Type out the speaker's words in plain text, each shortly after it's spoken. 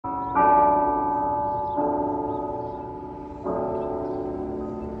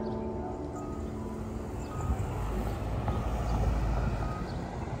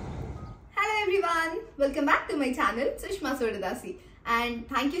my channel Sushma Surdasi, and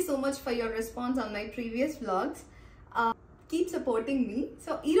thank you so much for your response on my previous vlogs. Keep supporting me.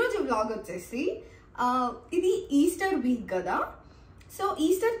 So ee roju vlog vachesi idi Easter week kada. So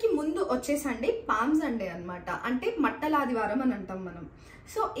Easter కి ముందు వచ్చే Sunday palm Sunday అనమాట. అంటే మట్టల ఆదివారం అని అంటాం మనం.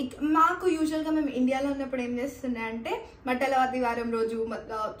 So మాకు యూజువల్గా మేము ఇండియాలో ఉన్నప్పుడు ఏం చేస్తుండే అంటే మట్టల ఆదివారం రోజు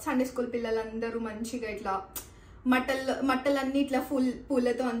సండే స్కూల్ పిల్లలందరూ మంచిగా ఇట్లా మట్టలన్నీ ఇట్లా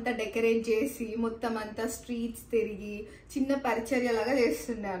పూలతో అంతా డెకరేట్ చేసి మొత్తం అంతా స్ట్రీట్స్ తిరిగి చిన్న పరిచర్య లాగా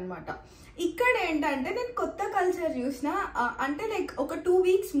చేస్తుండే అనమాట. ఇక్కడ ఏంటంటే నేను కొత్త కల్చర్ చూసిన, అంటే లైక్ ఒక 2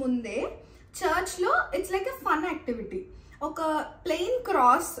 weeks ముందే చర్చ్లో it's like a fun activity. ఒక ప్లెయిన్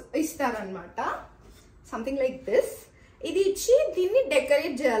క్రాస్ ఇస్తారనమాట, సంథింగ్ లైక్ దిస్. ఇది ఇచ్చి దీన్ని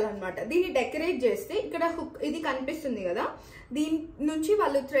డెకరేట్ చేయాలన్నమాట. దీన్ని డెకరేట్ చేస్తే ఇక్కడ హుక్ ఇది కనిపిస్తుంది కదా, దీని నుంచి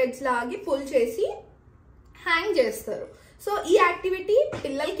వాళ్ళు థ్రెడ్స్ లాగి పుల్ చేసి హ్యాంగ్ చేస్తారు. సో ఈ యాక్టివిటీ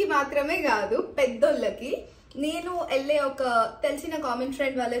పిల్లలకి మాత్రమే కాదు, పెద్దోళ్ళకి. నేను వెళ్ళే ఒక తెలిసిన కామన్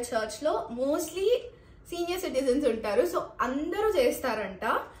ఫ్రెండ్ వాళ్ళ చర్చ్లో మోస్ట్లీ సీనియర్ సిటిజన్స్ ఉంటారు. సో అందరూ చేస్తారంట.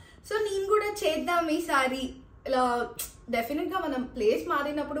 సో నేను కూడా చేద్దాం ఈసారి. ఇలా డెఫినెట్గా మనం ప్లేస్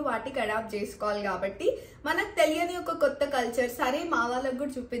మారినప్పుడు వాటికి అడాప్ట్ చేసుకోవాలి కాబట్టి మనకు తెలియని ఒక కొత్త కల్చర్ సరే మా వాళ్ళకు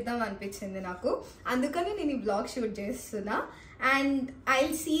కూడా చూపిద్దాం అనిపించింది నాకు. అందుకని నేను ఈ బ్లాగ్ షూట్ చేస్తున్నా. అండ్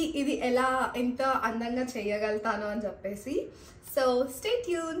ఐల్ సీ ఇది ఎంత అందంగా చేయగలుగుతాను అని చెప్పేసి. So stay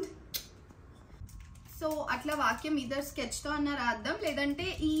tuned. సో అట్లా వాక్యం ఇదర్ స్కెచ్తో అన్న రాద్దాం, లేదంటే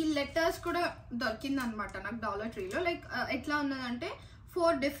ఈ లెటర్స్ కూడా దొరికిందనమాట నాకు డాలర్ ట్రీలో. లైక్ ఎట్లా ఉన్నదంటే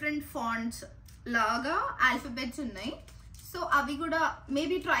 4 different ఫాంట్స్ లాగా ఆల్ఫాబెట్స్ ఉన్నాయి. సో అవి కూడా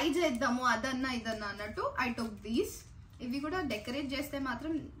మేబీ ట్రై చేద్దాము అదన్నా ఇదన్నా అన్నట్టు ఐ టుక్ దీస్. ఇవి కూడా డెకరేట్ చేస్తే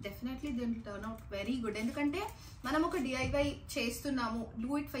మాత్రం definitely they'll turn out very good. ఎందుకంటే మనం ఒక DIY చేస్తున్నాము,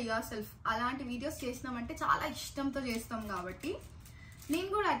 do it for your self. అలాంటి వీడియోస్ చేసినామంటే చాలా ఇష్టంతో చేస్తాం కాబట్టి నేను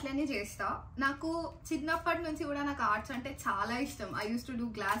కూడా అట్లనే చేస్తా. నాకు చిన్నప్పటి నుంచి కూడా నాకు ఆర్ట్స్ అంటే చాలా ఇష్టం. I use to do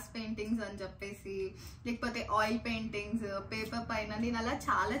glass paintings అని చెప్పేసి, లేకపోతే ఆయిల్ పెయింటింగ్స్ పేపర్ పైన, నేను అలా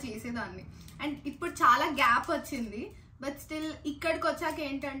చాలా చేసేదాన్ని. అండ్ ఇప్పుడు చాలా గ్యాప్ వచ్చింది, బట్ స్టిల్ ఇక్కడికి వచ్చాక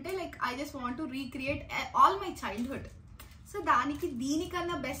ఏంటంటే like I just want to recreate all my childhood. So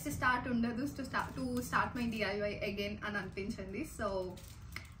దీనికన్నా బెస్ట్ స్టార్ట్ ఉండదు to start my DIY again అని అనిపించింది. So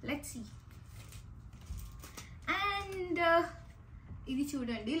let's see. అండ్ ఇది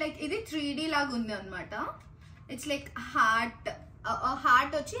చూడండి, లైక్ ఇది 3D లాగా ఉంది అనమాట. ఇట్స్ లైక్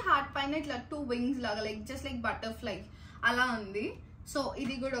హార్ట్ వచ్చి హార్ట్ పైన ఇట్లా 2 wings లాగా, లైక్ జస్ట్ లైక్ బటర్ఫ్లై అలా ఉంది. సో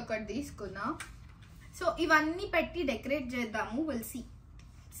ఇది కూడా ఒకటి తీసుకున్నా. సో ఇవన్నీ పెట్టి డెకరేట్ చేద్దాము. Will see.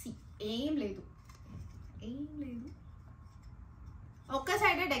 ఏం లేదు ఒక్క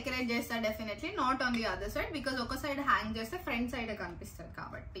సైడే డెకరేట్ చేస్తా definitely, not on the other side, because ఒక సైడ్ హ్యాంగ్ చేస్తే ఫ్రంట్ సైడ్ కనిపిస్తుంది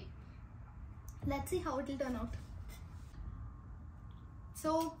కాబట్టి. Let's see how it will turn out.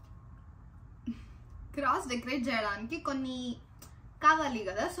 So cross decorate చేయడానికి కొన్ని కావాలి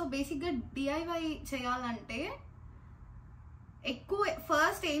కదా. సో బేసిక్గా DIY చేయాలంటే ఎక్కువ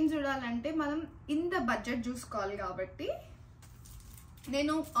ఫస్ట్ ఏం చూడాలంటే మనం ఇంత బడ్జెట్ చూసుకోవాలి. కాబట్టి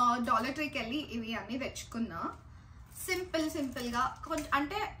నేను డాలర్ ట్రీకి వెళ్ళి ఇవి అన్నీ తెచ్చుకున్నా. సింపుల్గా కొంచెం,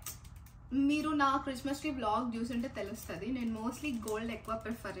 అంటే మీరు నా క్రిస్మస్ ట్రీ బ్లాగ్ చూసుంటే తెలుస్తుంది, నేను మోస్ట్లీ గోల్డ్ ఎక్కువ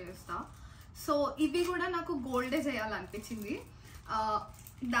ప్రిఫర్ చేస్తా. సో ఇవి కూడా నాకు గోల్డే చేయాలనిపించింది.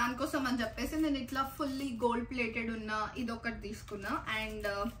 దానికోసం అని చెప్పేసి నేను ఇట్లా ఫుల్లీ గోల్డ్ ప్లేటెడ్ ఉన్న ఇది ఒకటి తీసుకున్నా. And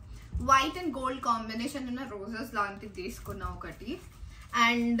white and gold combination ఉన్న రోజెస్ లాంటిది తీసుకున్నా ఒకటి.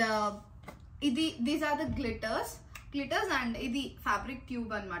 And these are the glitters and ఇది ఫ్యాబ్రిక్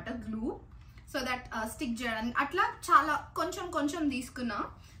ట్యూబ్ అనమాట, గ్లూ, సో దట్ స్టిక్ చేయడానికి. అట్లా చాలా కొంచెం తీసుకున్నా,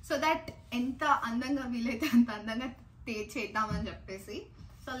 సో దట్ ఎంత అందంగా వీలైతే అంత అందంగా చేద్దామని చెప్పేసి.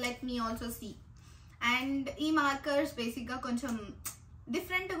 So let me also see. And ఈ మార్కర్స్ బేసిక్గా కొంచెం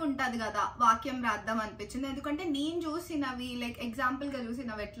డిఫరెంట్గా ఉంటుంది కదా, వాక్యం రాద్దాం అనిపించింది. ఎందుకంటే నేను చూసినవి లైక్ ఎగ్జాంపుల్గా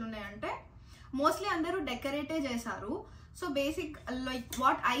చూసినవి ఎట్లున్నాయంటే మోస్ట్లీ అందరూ డెకరేటే చేశారు. So basic like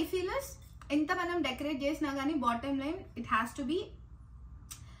what I feel is, ఎంత మనం డెకరేట్ చేసినా కానీ bottom line it has to be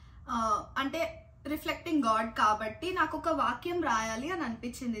అంటే రిఫ్లెక్టింగ్ గాడ్. కాబట్టి నాకు ఒక వాక్యం రాయాలి అని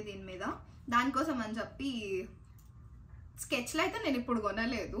అనిపించింది దీని మీద. దానికోసం అని చెప్పి స్కెచ్లు అయితే నేను ఇప్పుడు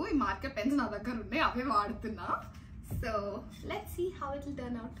కొనలేదు, ఈ మార్కర్ పెన్స్ నా దగ్గర ఉన్నాయి, అవే వాడుతున్నా. So let's see how it will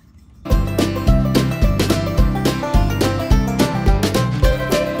turn out.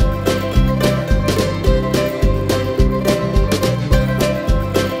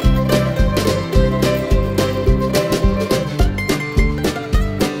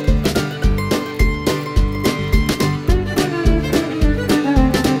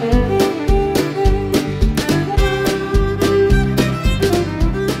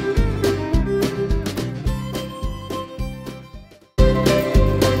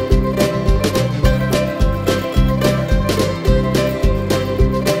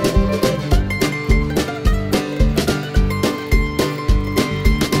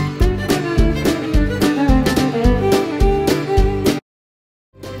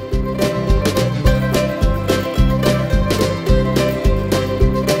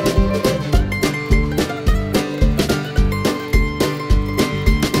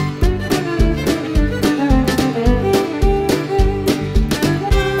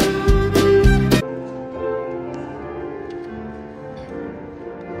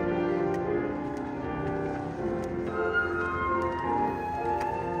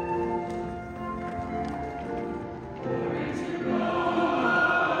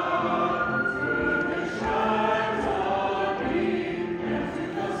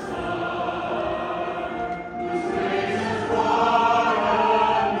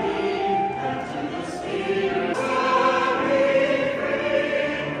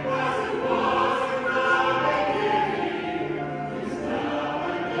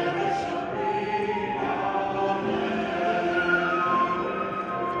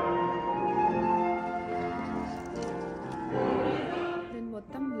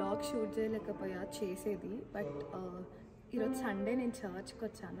 చేసేది, బట్ ఈరోజు సండే నేను చర్చ్కి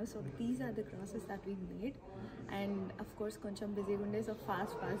వచ్చాను. So these are the crosses that we made. And of course కొంచెం బిజీగా ఉండే, సో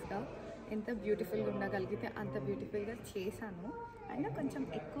ఫాస్ట్గా ఎంత బ్యూటిఫుల్గా ఉండగలిగితే అంత బ్యూటిఫుల్గా చేశాను. అయినా కొంచెం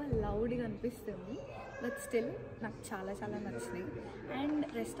ఎక్కువ లౌడ్గా అనిపిస్తుంది, బట్ స్టిల్ నాకు చాలా చాలా నచ్చింది. And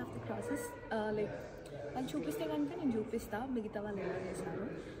rest of the crosses like వాళ్ళు చూపిస్తే కనుక నేను చూపిస్తా మిగతా వాళ్ళు ఎలా చేశారు.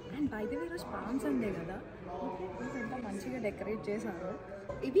 అండ్ బై ద వే ఈరోజు పామ్ సండే కదా, ఎంత మంచిగా డెకరేట్ చేశారు.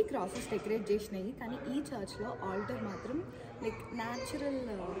 ఇవి క్రాసెస్ డెకరేట్ చేసినాయి, కానీ ఈ చర్చ్లో ఆల్టర్ మాత్రం లైక్ న్యాచురల్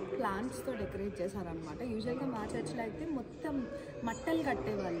ప్లాంట్స్తో డెకరేట్ చేశారనమాట. యూజువల్గా మా చర్చ్లో అయితే మొత్తం మట్టలు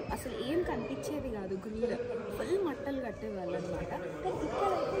కట్టేవాళ్ళు, అసలు ఏం కనిపించేది కాదు, గ్రిల్ ఫుల్ మట్టలు కట్టేవాళ్ళు అనమాట. కానీ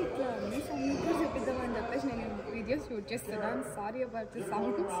ఇక్కడైతే ఇట్లా ఉంది. సో మీకు చూపిద్దామని చెప్పేసి నేను వీడియోస్ షూట్ చేస్తున్నాను. Sorry about the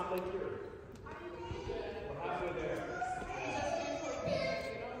sounds.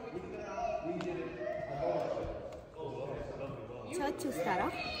 Church చూస్తారా?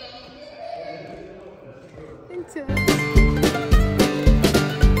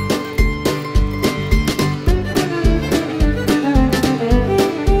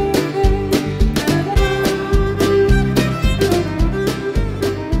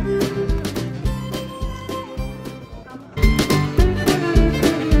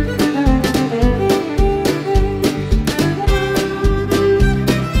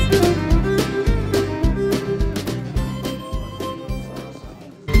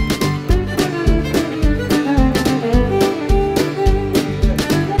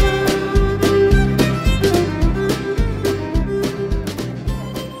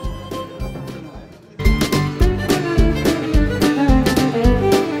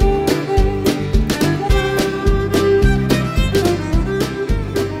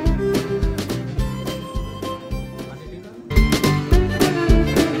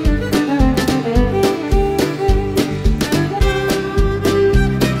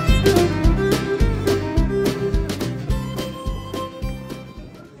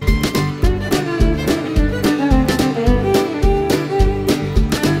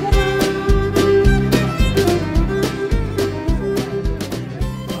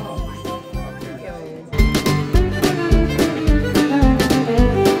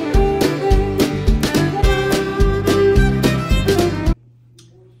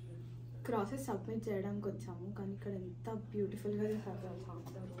 క్రాసెస్ సబ్మిట్ చేయడానికి వచ్చాము, కానీ ఇక్కడ ఎంత బ్యూటిఫుల్గా చేశారు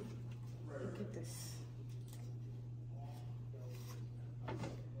అందరూ. Look at this.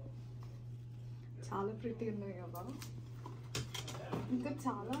 చాలా ప్రిటీ ఉన్నాయి కదా, ఇంకా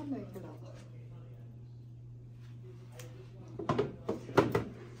చాలా ఉన్నాయి ఇక్కడ.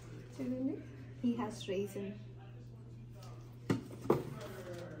 చూడండి, హీ హ్యాస్ రైజన్.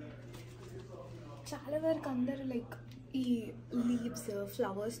 చాలా వరకు అందరూ లైక్ ఈ లీవ్స్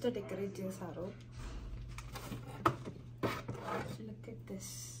ఫ్లవర్స్తో డెకరేట్ చేశారు. Look at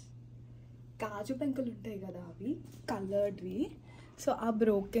this. కాజు పెంకులు ఉంటాయి కదా, అవి కలర్డ్వి. సో ఆ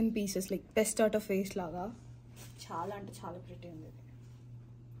broken pieces like test out of face లాగా చాలా అంటే చాలా ప్రిటీ ఉంది ఇది.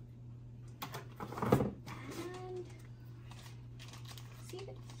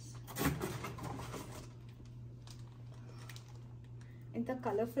 ఎంత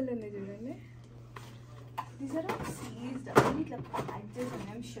కలర్ఫుల్ ఉంది చూడండి. These are all seized. I need like pack this and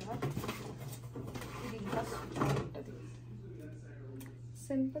I'm sure ఇది ఇంకా సూపర్ ఉంటుంది.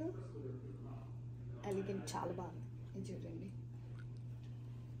 సింపుల్ ఎలిగెంట్, చాలా బాగుంది. ఇది చూడండి.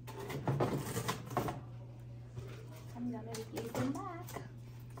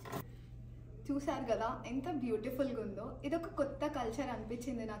 చూసారు కదా ఎంత బ్యూటిఫుల్గా ఉందో. ఇదొక కొత్త కల్చర్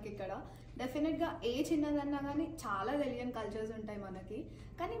అనిపించింది నాకు ఇక్కడ. డెఫినెట్గా ఏ చిన్నదన్నా కానీ చాలా తెలియని కల్చర్స్ ఉంటాయి మనకి,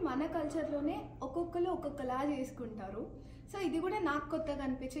 కానీ మన కల్చర్లోనే ఒక్కొక్కరు ఒక్కొక్కలా చేసుకుంటారు. సో ఇది కూడా నాకు కొత్తగా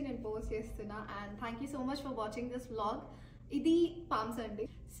అనిపించి నేను పోస్ట్ చేస్తున్నా. And thank you so much for watching this vlog. ఇది palm Sunday.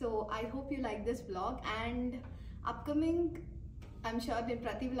 So I hope you like this vlog. And upcoming I'm sure నేను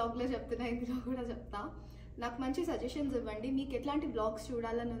ప్రతి వ్లాగ్లో చెప్తున్నా, ఇందులో కూడా చెప్తా. నాకు మంచి సజెషన్స్ ఇవ్వండి, మీకు ఎట్లాంటి వ్లాగ్స్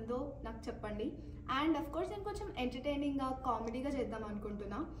చూడాలని ఉందో నాకు చెప్పండి. అండ్ అఫ్ కోర్స్ నేను కొంచెం ఎంటర్టైనింగ్గా కామెడీగా చేద్దాం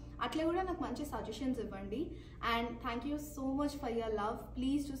అనుకుంటున్నా, అట్లా కూడా నాకు మంచి సజెషన్స్ ఇవ్వండి. And thank you so much for your love.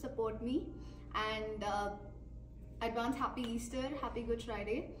 Please to support me. And advance happy Easter, happy good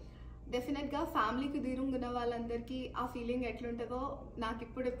Friday. డెఫినెట్గా ఫ్యామిలీకి దూరంగా ఉన్న వాళ్ళందరికీ ఆ ఫీలింగ్ ఎట్లుంటుందో నాకు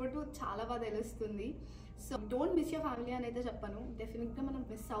ఇప్పుడిప్పుడు చాలా బాగా తెలుస్తుంది. So don't miss your family అని అయితే చెప్పను, డెఫినెట్గా మనం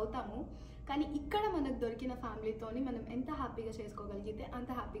మిస్ అవుతాము. కానీ ఇక్కడ మనకు దొరికిన ఫ్యామిలీతోని మనం ఎంత హ్యాపీగా చేసుకోగలిగితే అంత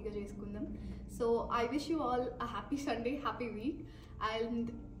హ్యాపీగా చేసుకుందాం. So I wish you all a happy Sunday, happy week. And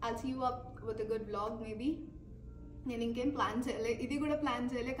I'll see you up with a good vlog maybe. నేను ఇంకేం ప్లాన్ చేయలే, ఇది కూడా ప్లాన్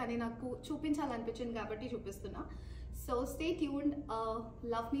చేయలే, కానీ నాకు చూపించాలనిపించింది కాబట్టి చూపిస్తున్నా. So stay tuned,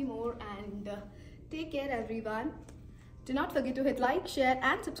 love me more and take care everyone. Do not forget to hit like, share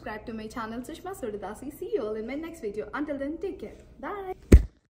and subscribe to my channel Sushma Surdasi. See you all in my next video. Until then, take care. Bye.